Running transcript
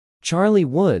Charlie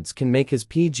Woods can make his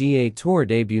PGA Tour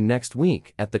debut next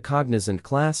week at the Cognizant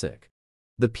Classic.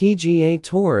 The PGA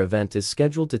Tour event is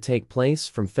scheduled to take place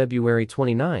from February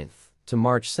 29th to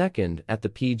March 2nd at the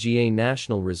PGA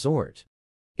National Resort.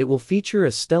 It will feature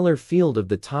a stellar field of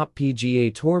the top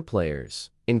PGA Tour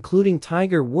players, including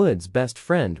Tiger Woods' best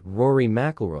friend Rory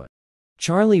McIlroy.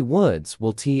 Charlie Woods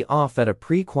will tee off at a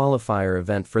pre-qualifier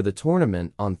event for the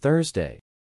tournament on Thursday,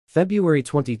 February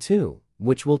 22,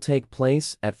 which will take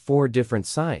place at 4 different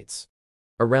sites.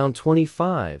 Around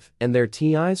 25 and their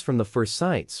TIs from the 4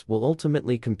 sites will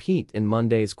ultimately compete in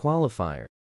Monday's qualifier.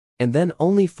 And then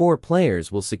only 4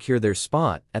 players will secure their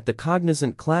spot at the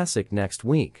Cognizant Classic next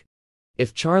week.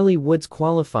 If Charlie Woods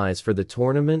qualifies for the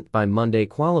tournament by Monday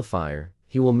qualifier,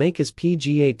 he will make his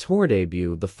PGA Tour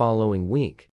debut the following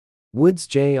week. Woods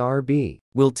JRB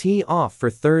will tee off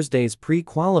for Thursday's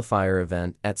pre-qualifier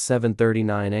event at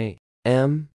 7:39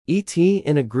 a.m. ET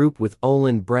in a group with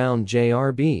Olin Brown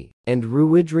JRB and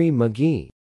Ruidri McGee.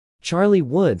 Charlie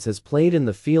Woods has played in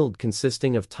the field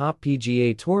consisting of top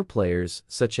PGA Tour players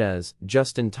such as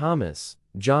Justin Thomas,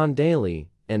 John Daly,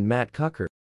 and Matt Kuchar.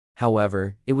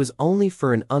 However, it was only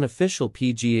for an unofficial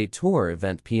PGA Tour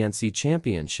event PNC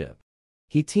Championship.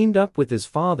 He teamed up with his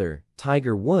father,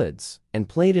 Tiger Woods, and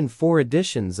played in 4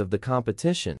 editions of the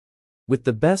competition, with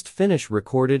the best finish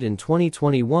recorded in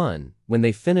 2021 when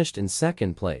they finished in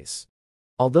 2nd place.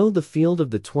 Although the field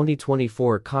of the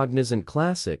 2024 Cognizant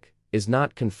Classic is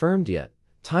not confirmed yet,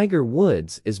 Tiger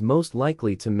Woods is most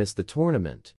likely to miss the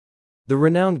tournament. The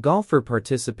renowned golfer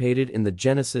participated in the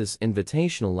Genesis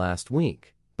Invitational last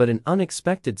week, but an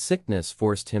unexpected sickness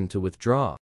forced him to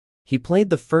withdraw. He played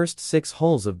the first 6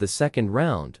 holes of the 2nd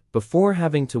round before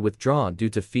having to withdraw due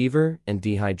to fever and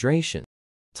dehydration.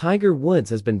 Tiger Woods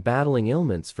has been battling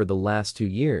ailments for the last 2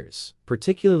 years,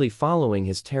 particularly following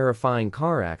his terrifying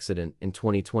car accident in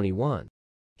 2021.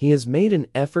 He has made an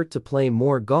effort to play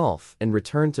more golf and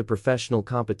return to professional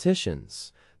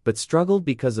competitions, but struggled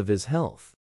because of his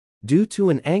health. Due to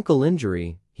an ankle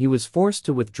injury, he was forced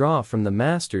to withdraw from the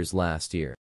Masters last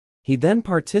year. He then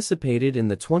participated in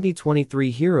the 2023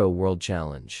 Hero World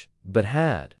Challenge, but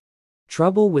had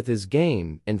trouble with his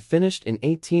game and finished in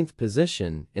 18th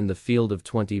position in the field of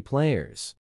 20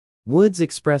 players. Woods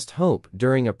expressed hope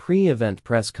during a pre-event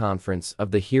press conference of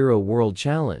the Hero World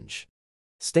Challenge,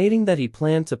 stating that he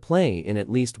planned to play in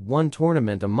at least 1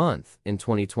 tournament a month in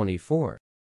 2024.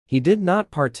 He did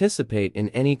not participate in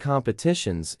any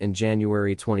competitions in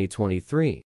January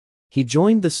 2023. He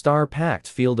joined the star-packed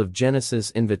field of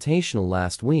Genesis Invitational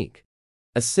last week,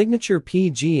 a signature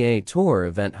PGA Tour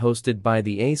event hosted by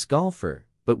the ace golfer,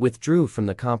 but withdrew from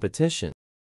the competition.